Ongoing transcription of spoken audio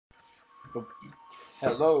Oh,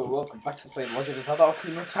 hello, welcome back to playing Legend of Zelda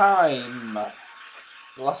OOT.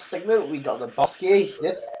 Last segment we got the boss key.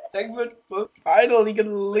 This segment we're finally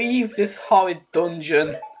gonna leave this horrid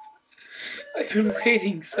dungeon. I've been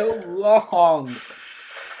waiting so long.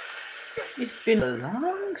 It's been a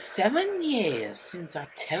long 7 years since our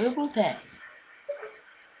terrible day.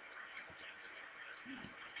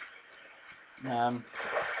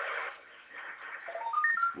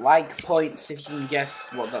 Like points if you can guess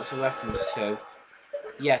what that's a reference to.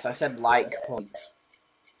 Yes, I said like points.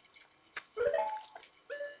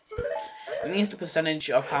 It means the percentage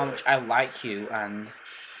of how much I like you and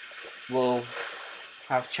will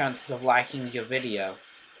have chances of liking your video.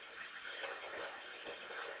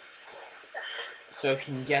 So if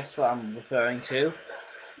you can guess what I'm referring to,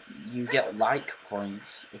 you get like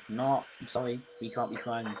points. If not, I'm sorry, we can't be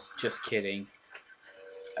friends. Just kidding.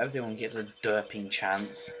 Everyone gets a derping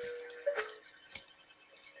chance.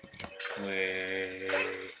 Way.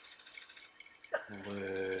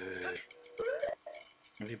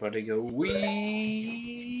 Everybody go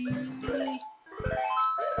wee.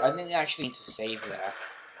 I think I actually need to save there.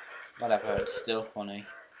 Whatever, it's still funny.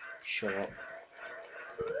 Shut up.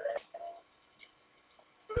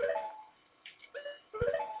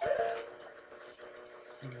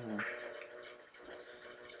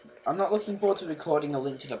 I'm not looking forward to recording A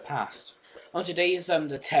Link to the Past. On today's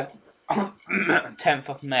the 10th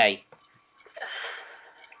of May.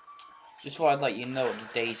 Just thought I'd let you know what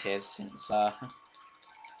the date is, since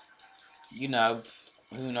you know,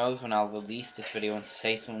 who knows when I'll release this video and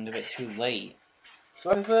say something a bit too late.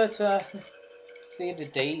 So I prefer to clear the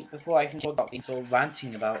date before I can talk about things or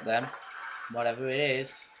ranting about them. Whatever it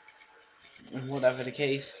is, whatever the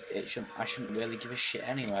case, I shouldn't really give a shit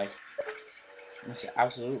anyway. Unless it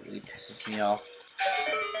absolutely pisses me off.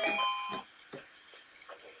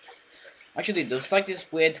 Actually, there's like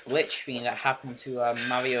this weird glitch thing that happened to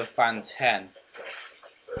Mario Fan 10.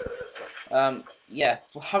 Yeah,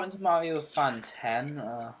 what happened to Mario Fan 10,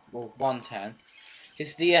 well, 110,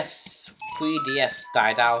 his 3DS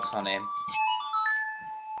died out on him.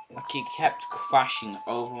 Like, he kept crashing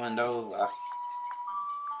over and over.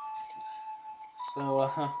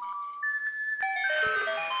 So,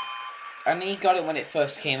 and he got it when it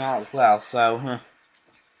first came out as well, so, I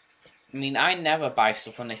mean, I never buy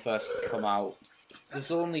stuff when they first come out.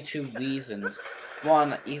 There's only two reasons.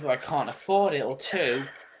 One, either I can't afford it, or two,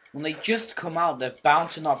 when they just come out, they're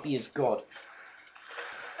bound to not be as good.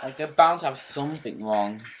 Like, they're bound to have something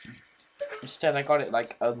wrong. Instead, I got it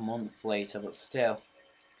like a month later, but still.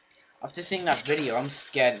 After seeing that video, I'm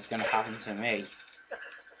scared it's gonna happen to me.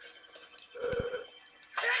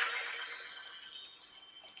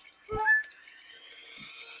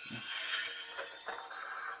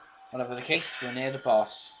 Whatever the case, we're near the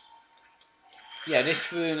boss. Yeah, this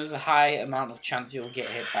rune has a high amount of chance you'll get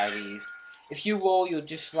hit by these. If you roll, you'll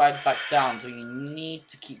just slide back down, so you need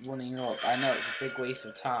to keep running up. I know, it's a big waste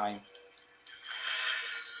of time.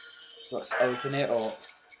 So let's open it up.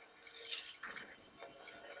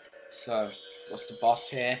 So, what's the boss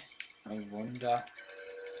here? I wonder.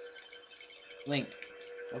 Link,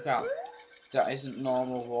 look out. That isn't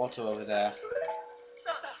normal water over there.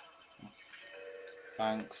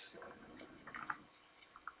 Thanks.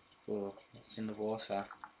 Oh, what's in the water?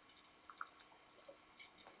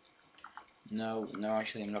 No,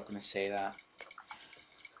 actually I'm not going to say that.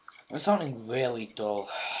 I'm sounding really dull.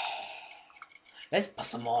 Let's put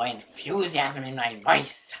some more enthusiasm in my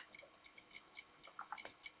voice.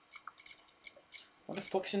 What the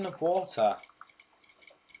fuck's in the water?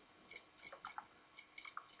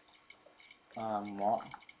 What?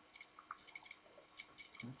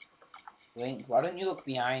 Link, why don't you look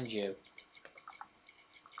behind you?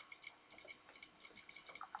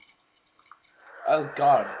 Oh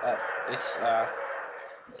god,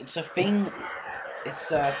 it's a thing,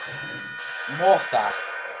 it's, Morpha.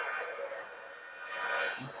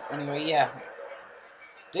 Anyway, yeah.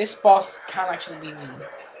 This boss can actually be,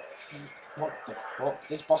 what the fuck?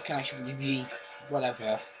 This boss can actually be,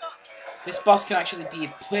 whatever. This boss can actually be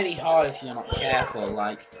pretty hard if you're not careful,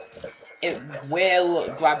 like, it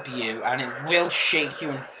will grab you, and it will shake you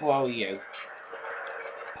and throw you.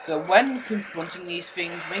 So when confronting these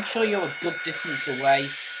things, make sure you're a good distance away,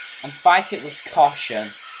 and fight it with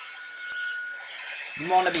caution. You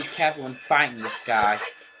want to be careful when fighting this guy.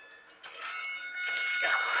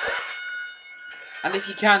 And if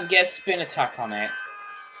you can, get a spin attack on it.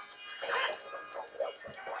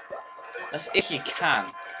 That's if you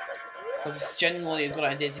can. Because it's genuinely a good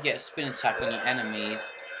idea to get a spin attack on your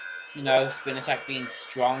enemies. You know, spin attack being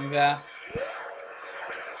stronger.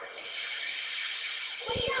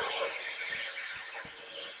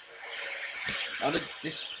 Oh, the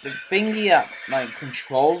thingy that like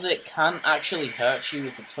controls it can actually hurt you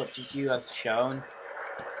if it touches you, as shown.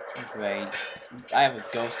 Great. I have a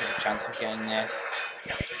ghost of a chance of getting this.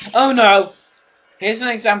 Oh no! Here's an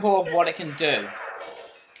example of what it can do.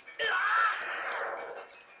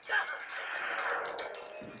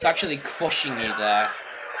 It's actually crushing you there.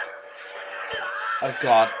 Oh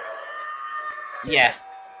god. Yeah,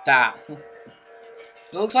 that. It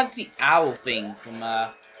looks like the owl thing from,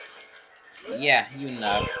 yeah, you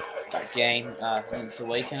know, that game, Link's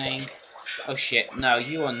Awakening. Oh shit, no,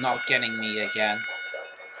 you are not getting me again.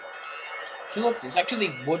 So look, it's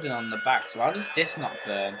actually wooden on the back, so how does this not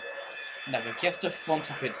burn? Never guess the front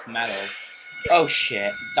of its metal. Oh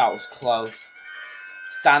shit, that was close.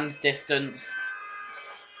 Stand distance.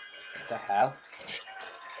 What the hell?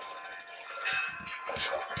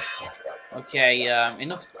 Okay,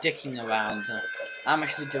 enough dicking around. I'm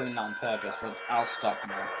actually doing that on purpose, but I'll stop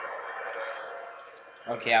now.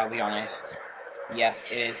 Okay, I'll be honest. Yes,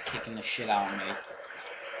 it is kicking the shit out of me.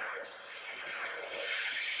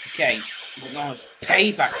 Okay, but now it's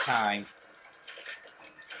payback time.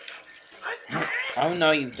 Oh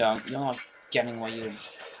no, you don't. You're not getting away, you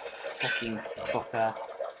fucking fucker.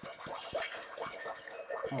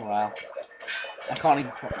 Oh well. I can't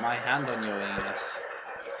even put my hand on your anus.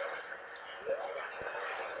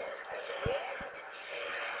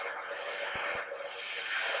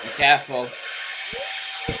 Be careful.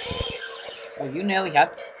 Oh, you nearly had...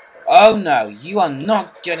 Oh no, you are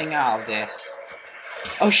not getting out of this.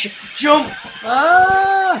 Oh shit, jump!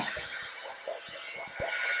 Ah!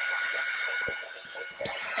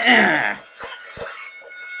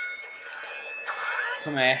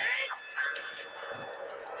 Come here.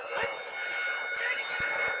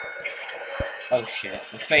 Oh shit,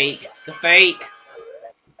 the fake, the fake!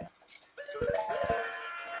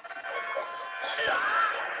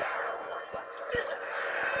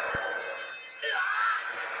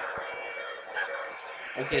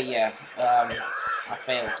 Okay, yeah, I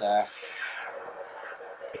failed there.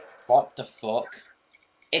 What the fuck?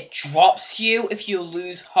 It drops you if you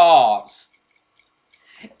lose hearts.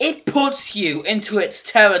 It puts you into its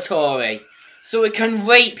territory, so it can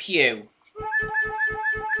rape you.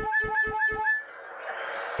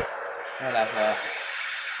 Whatever.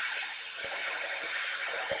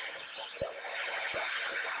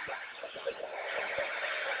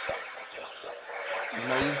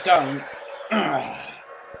 No, you don't.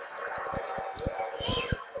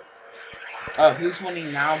 Oh, who's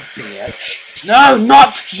winning now, bitch? No,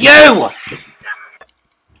 not you!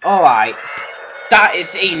 Alright. That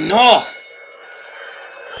is enough!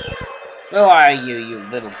 Where are you, you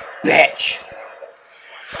little bitch?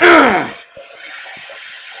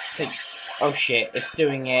 Oh shit, it's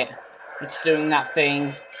doing it. It's doing that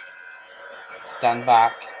thing. Stand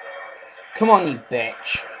back. Come on, you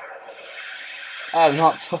bitch. Oh,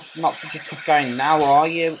 not tough, not such a tough guy now, are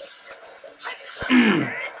you?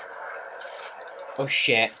 Oh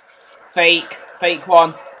shit. Fake. Fake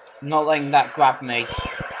one. I'm not letting that grab me.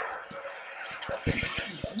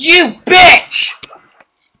 You bitch!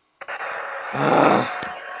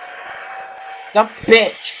 That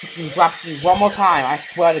bitch fucking grabs me one more time, I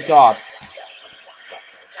swear to God.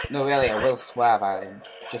 No, really, I will swear about him.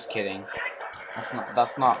 Just kidding.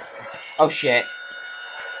 That's not. Oh shit.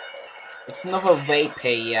 It's another rape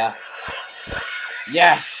here.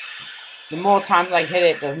 Yes! The more times I hit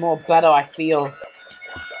it, the more better I feel.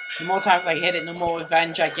 The more times I hit it, the more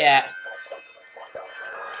revenge I get.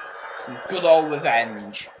 Some good old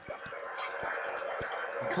revenge.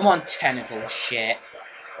 Come on, tentacle shit.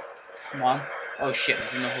 Come on. Oh shit,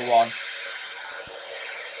 there's another one.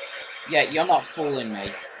 Yeah, you're not fooling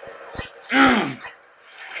me.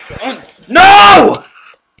 No!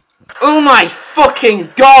 Oh my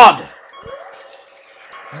fucking God!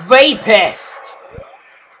 Rapist!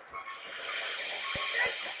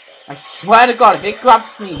 I swear to God, if it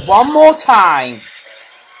grabs me one more time...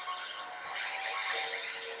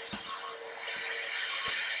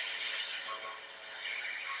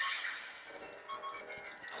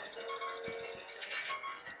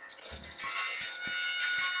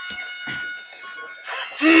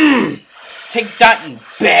 Take that, you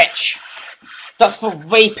bitch! That's for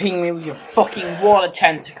raping me with your fucking water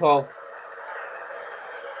tentacle.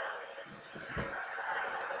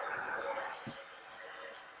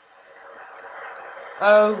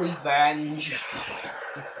 Oh, revenge.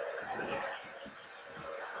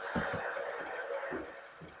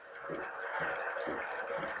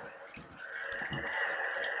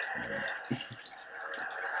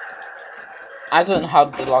 I don't know how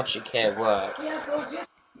the logic here works.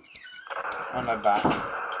 On my back.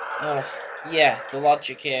 Ugh. Yeah, the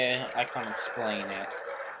logic here, I can't explain it.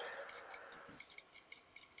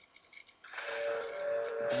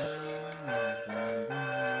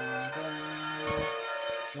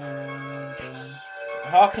 The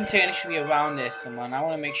heart container should be around this somewhere, and I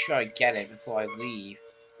want to make sure I get it before I leave.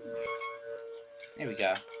 There we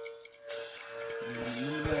go.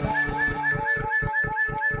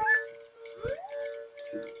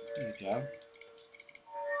 There we go.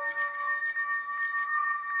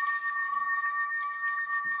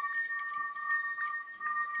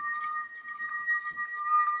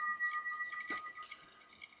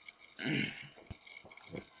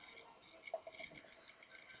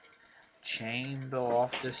 Chamber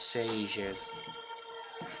of the Sages.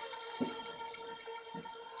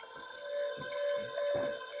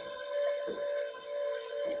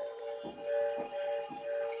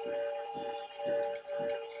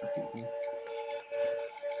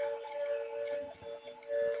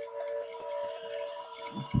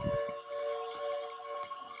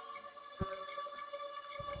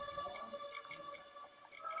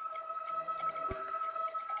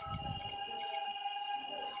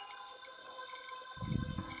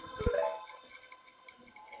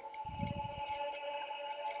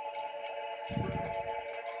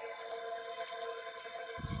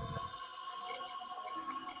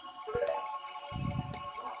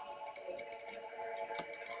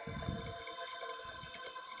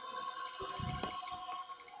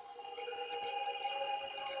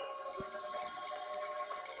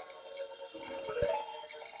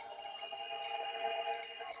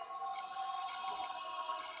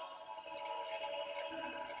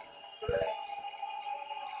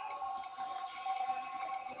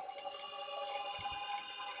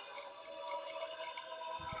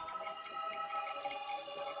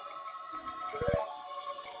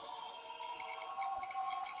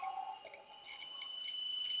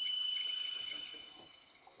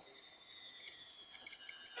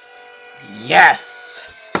 Yes!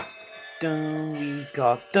 Done, we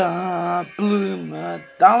got the blue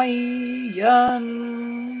medallion!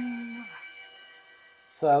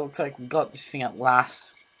 So it looks like we got this thing at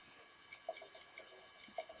last.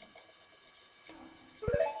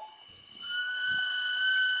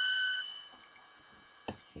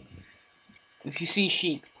 If you see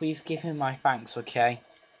Sheik, please give him my thanks, okay?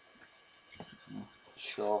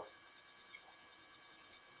 Sure.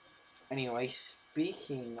 Anyway,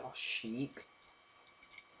 speaking of Sheik...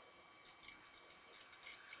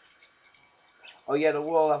 Oh yeah, the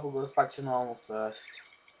world level goes back to normal first.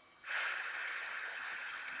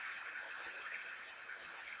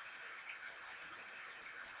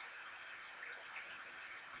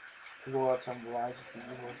 The water temporizes the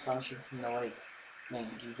evil vanishing from the lake. Mate,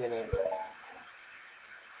 you did it.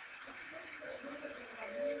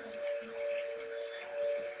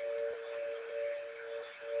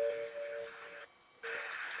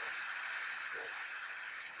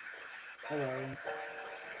 Hello.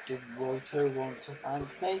 Did Walter want to find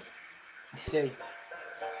me? I see.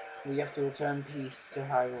 We have to return peace to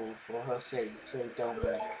Hyrule for her sake, so don't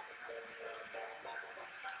we?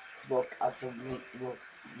 Look at the look.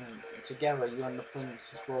 Together, you and the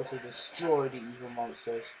princess will to destroy the evil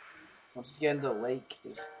monsters. Once again, the lake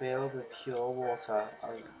is filled with pure water,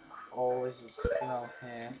 as always is well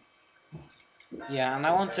here. Yeah, and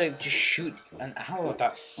I want to just shoot an arrow at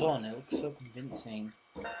that sun. It looks so convincing.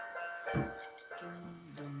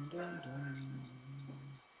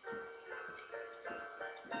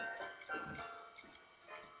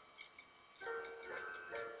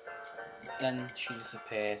 Then she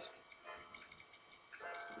disappears.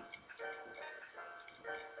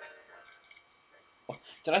 Oh,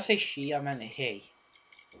 did I say she? I meant he.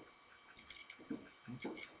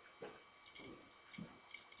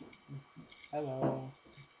 Hello.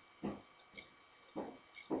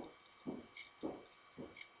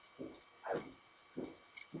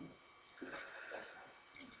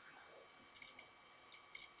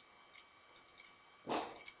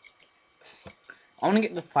 I want to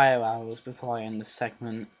get the fire arrows before I end the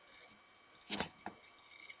segment.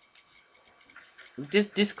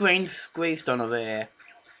 This gravestone over here.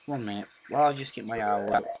 1 minute. Well, I'll just get my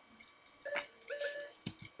arrow out.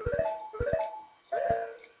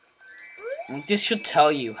 This should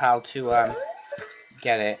tell you how to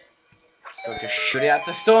get it. So just shoot it at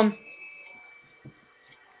the sun.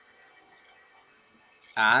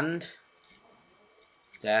 And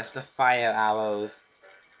there's the fire arrows.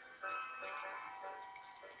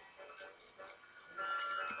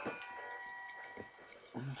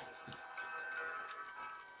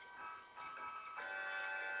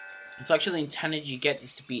 It's actually intended you get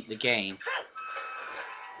this to beat the game.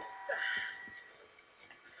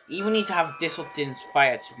 You even need to have Disrupting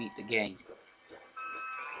Fire to beat the game.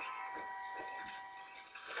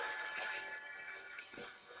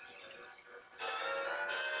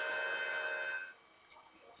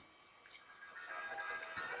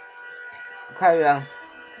 Okay then.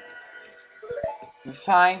 It's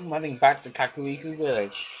time, heading back to Kakariko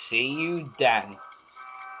Village. See you then.